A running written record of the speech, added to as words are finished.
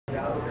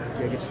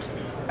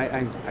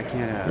I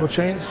can't. No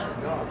change?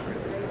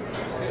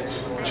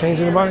 Change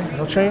anybody?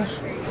 No change?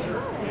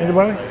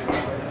 Anybody?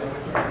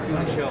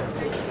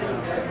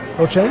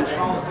 No change?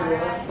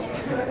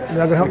 You're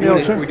not gonna help me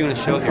out, We're doing a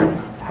show here.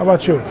 How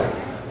about you?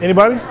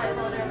 Anybody?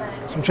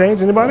 Some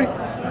change? Anybody?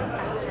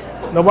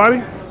 Nobody?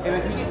 Hey,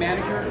 man, can you get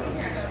manager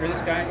for this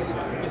guy?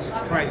 Just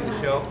try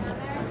the show.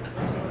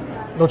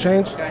 No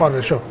change? Part of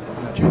the show.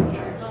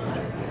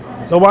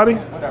 Nobody?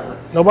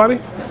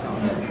 Nobody?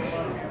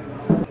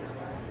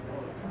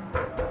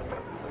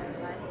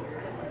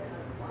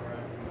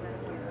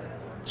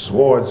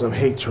 Swords of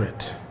hatred,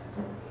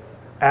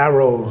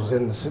 arrows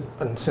and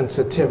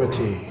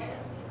insensitivity,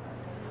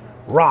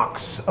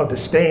 rocks of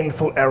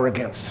disdainful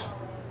arrogance,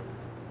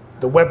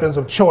 the weapons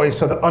of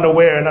choice of the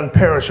unaware and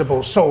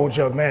unperishable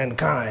soldier of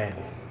mankind.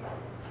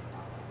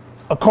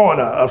 A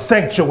corner of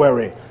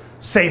sanctuary,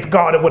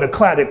 safeguarded with a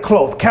cladded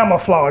cloth,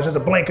 camouflage as a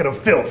blanket of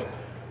filth.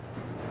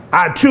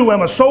 I too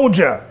am a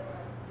soldier,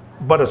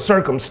 but a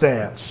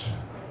circumstance.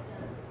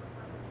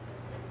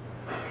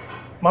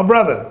 My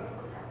brother,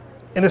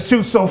 in a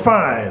suit so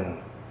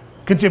fine,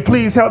 could you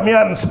please help me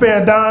out and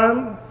spare a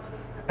dime?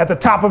 At the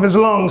top of his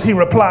lungs, he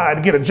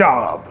replied, get a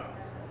job.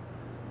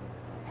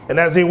 And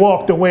as he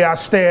walked away, I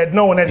stared,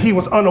 knowing that he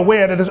was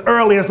unaware that as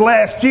early as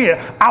last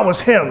year, I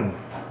was him.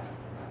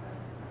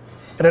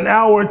 In an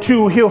hour or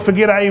two, he'll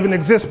forget I even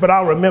exist, but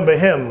I'll remember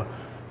him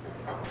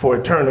for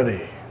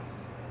eternity.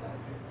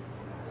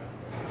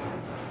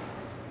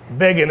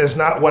 Begging is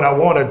not what I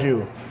want to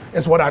do.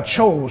 It's what I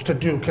chose to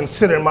do,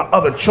 considering my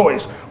other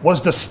choice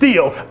was to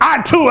steal.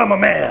 I too am a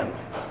man.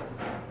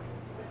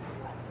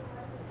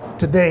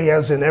 Today,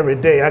 as in every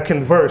day, I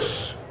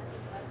converse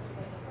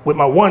with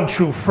my one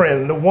true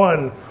friend, the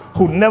one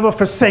who never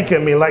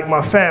forsaken me like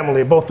my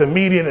family, both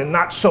immediate and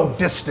not so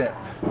distant.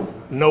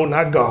 No,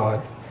 not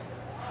God,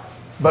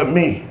 but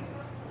me.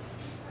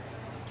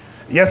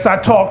 Yes, I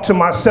talk to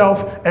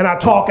myself and I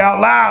talk out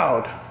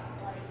loud.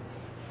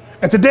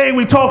 And today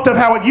we talked of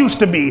how it used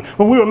to be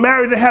when we were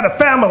married and had a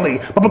family.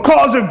 But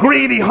because of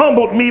greed, he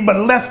humbled me but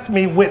left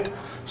me with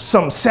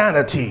some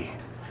sanity.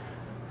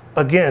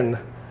 Again,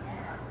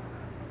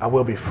 I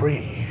will be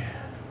free.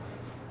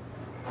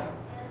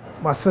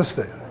 My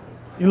sister,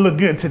 you look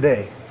good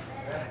today.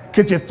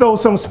 Could you throw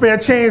some spare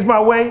change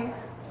my way?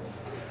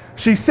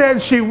 She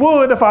said she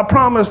would if I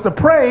promised to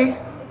pray,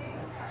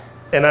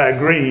 and I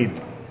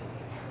agreed.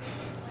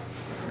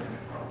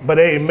 But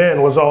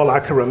amen was all I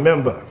could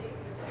remember.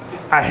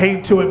 I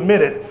hate to admit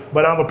it,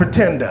 but I'm a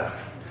pretender.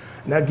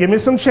 Now give me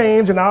some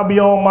change and I'll be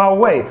on my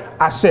way.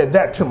 I said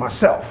that to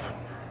myself.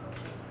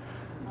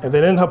 And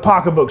then in her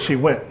pocketbook she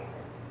went.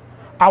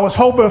 I was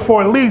hoping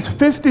for at least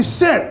 50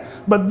 cents,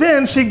 but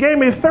then she gave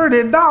me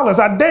 $30.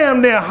 I damn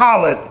near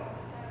hollered.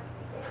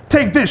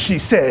 Take this, she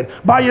said.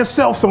 Buy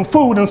yourself some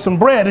food and some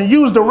bread and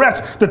use the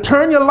rest to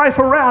turn your life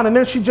around. And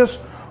then she just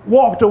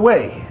walked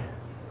away.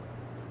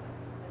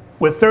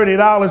 With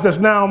 $30 that's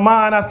now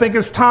mine, I think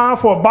it's time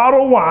for a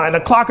bottle of wine.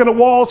 The clock on the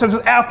wall says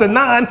it's after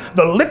 9.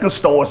 The liquor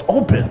store is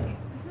open.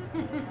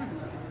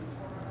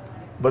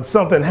 But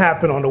something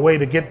happened on the way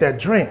to get that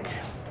drink.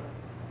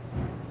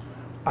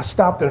 I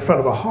stopped in front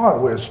of a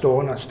hardware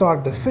store and I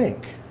started to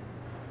think.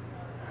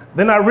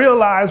 Then I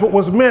realized what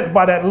was meant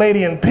by that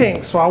lady in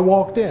pink, so I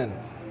walked in.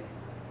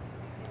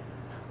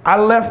 I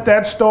left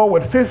that store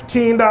with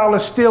 $15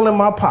 still in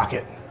my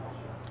pocket.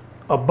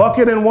 A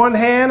bucket in one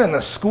hand and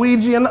a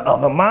squeegee in the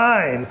other.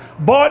 Mine,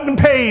 bought and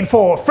paid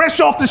for, fresh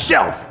off the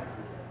shelf.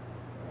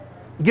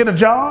 Get a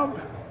job?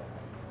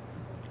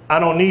 I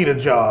don't need a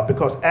job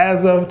because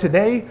as of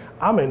today,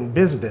 I'm in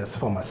business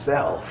for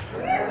myself.